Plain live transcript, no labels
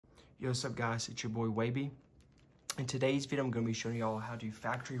Yo, what's up guys, it's your boy Waby. In today's video, I'm going to be showing y'all how to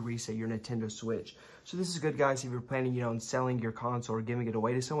factory reset your Nintendo Switch. So this is good guys, if you're planning, on selling your console or giving it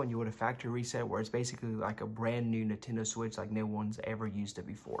away to someone, you would a factory reset where it's basically like a brand new Nintendo Switch, like no one's ever used it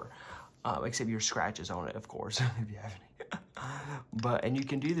before. Except your scratches on it, of course, if you have any. And you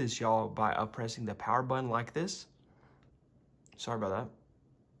can do this, y'all, by pressing the power button like this. Sorry about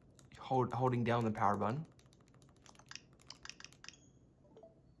that. Holding down the power button.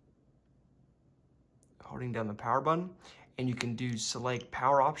 Holding down the power button, and you can do select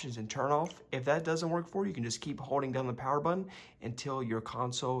power options and turn off. If that doesn't work for you, you can just keep holding down the power button until your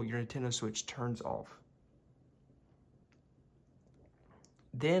console, your Nintendo Switch turns off.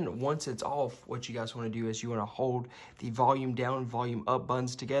 Then once it's off, what you guys want to do is you want to hold the volume down, volume up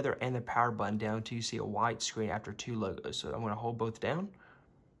buttons together and the power button down until you see a white screen after two logos. So I'm going to hold both down.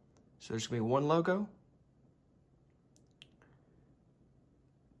 So there's going to be one logo,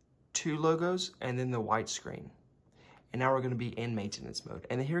 two logos, and then the white screen. And now we're going to be in maintenance mode.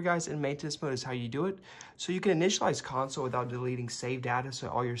 And here guys, in maintenance mode is how you do it. So you can initialize console without deleting save data, so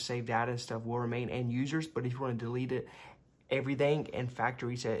all your saved data and stuff will remain, and users. But if you want to delete it, everything, and factory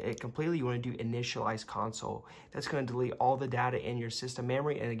reset it completely, you want to do initialize console. That's going to delete all the data in your system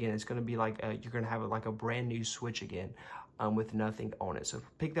memory, and again, it's going to be like you're going to have like a brand new Switch again. With nothing on it. So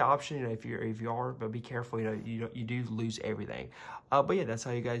pick the option, if you are, but be careful, you do lose everything. But yeah, that's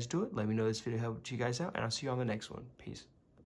how you guys do it. Let me know this video helped you guys out, and I'll see you on the next one. Peace.